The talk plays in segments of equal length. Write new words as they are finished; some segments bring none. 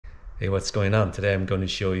Hey, what's going on? Today I'm going to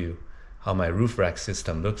show you how my roof rack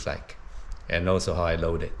system looks like and also how I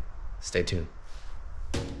load it. Stay tuned.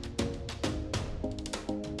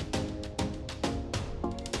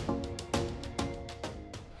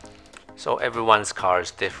 So everyone's car is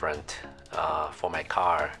different. For my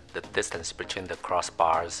car, the distance between the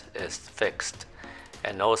crossbars is fixed.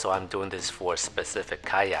 And also I'm doing this for a specific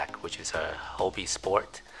kayak, which is a Hobie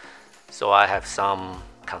Sport. So I have some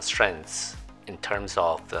constraints in terms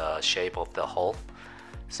of the shape of the hull.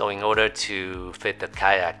 So in order to fit the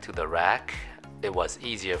kayak to the rack, it was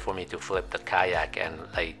easier for me to flip the kayak and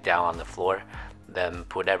lay it down on the floor than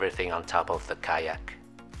put everything on top of the kayak.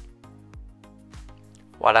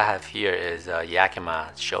 What I have here is a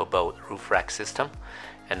YAKIMA ShowBoat roof rack system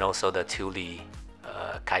and also the THULE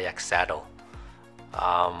kayak saddle.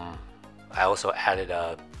 I also added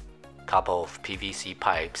a couple of PVC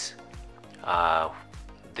pipes.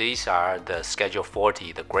 These are the Schedule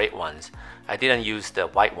 40, the great ones. I didn't use the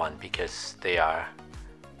white one because they are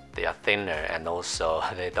thinner and also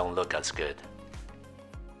they don't look as good.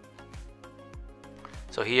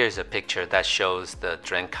 So here's a picture that shows the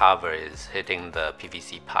drain cover is hitting the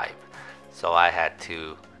PVC pipe. So I had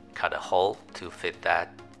to cut a hole to fit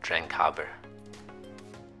that drain cover.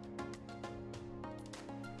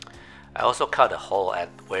 I also cut a hole at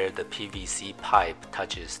where the PVC pipe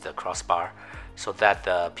touches the crossbar so that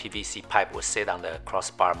the PVC pipe will sit on the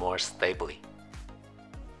crossbar more stably.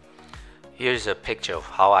 Here's a picture of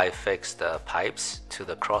how I fixed the pipes to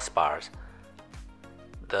the crossbars.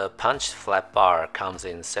 The punched flat bar comes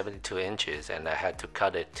in 72 inches and I had to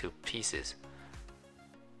cut it to pieces.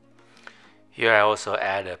 Here I also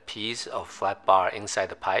add a piece of flat bar inside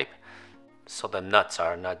the pipe so the nuts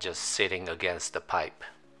are not just sitting against the pipe.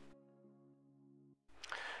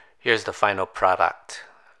 Here's the final product.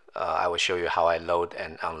 I will show you how I load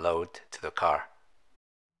and unload to the car.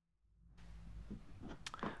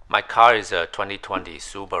 My car is a 2020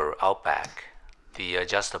 Subaru Outback. The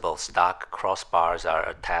adjustable stock crossbars are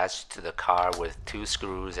attached to the car with 2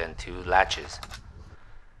 screws and 2 latches.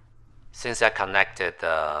 Since I connected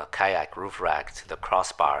the kayak roof rack to the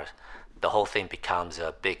crossbars, the whole thing becomes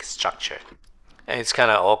a big structure. And it's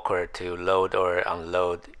kind of awkward to load or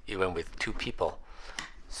unload even with 2 people.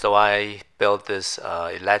 So I built this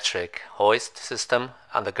electric hoist system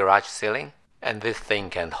on the garage ceiling, and this thing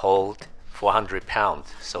can hold 400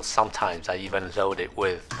 pounds. So sometimes I even load it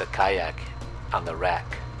with the kayak on the rack.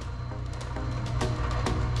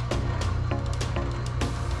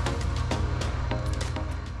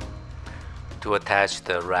 To attach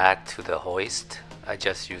the rack to the hoist, I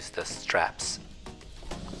just use the straps.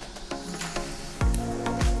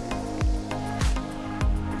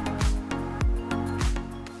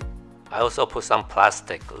 I also put some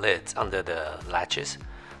plastic lids under the latches.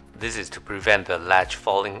 This is to prevent the latch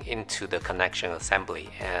falling into the connection assembly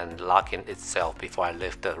and locking itself before I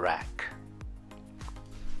lift the rack.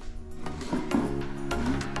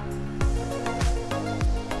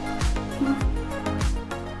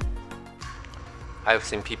 I've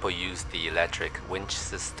seen people use the electric winch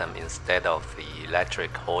system instead of the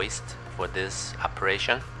electric hoist for this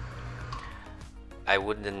operation. I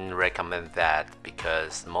wouldn't recommend that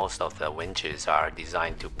because most of the winches are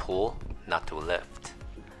designed to pull, not to lift.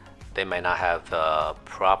 They may not have a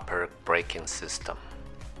proper braking system.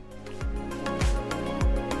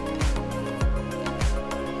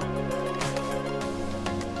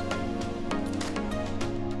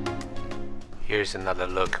 Here's another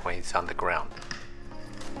look when it's on the ground.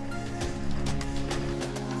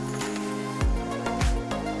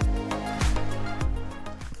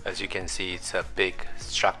 As you can see, it's a big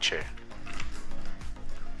structure.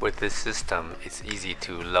 With this system, it's easy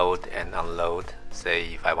to load and unload,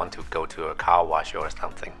 say if I want to go to a car wash or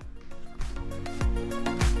something.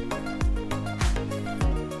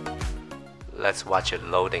 Let's watch it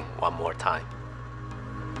loading one more time.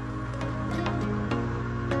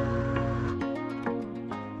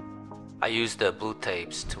 I use the blue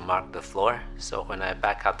tapes to mark the floor, so when I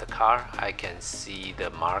back up the car, I can see the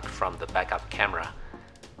mark from the backup camera,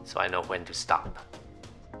 so I know when to stop.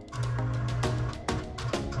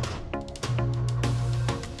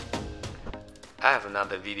 I have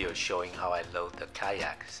another video showing how I load the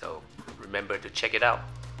kayak, so remember to check it out.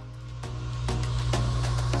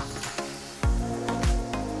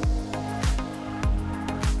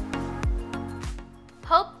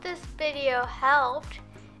 Hope this video helped.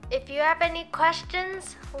 If you have any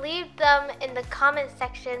questions, leave them in the comment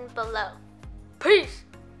section below. Peace!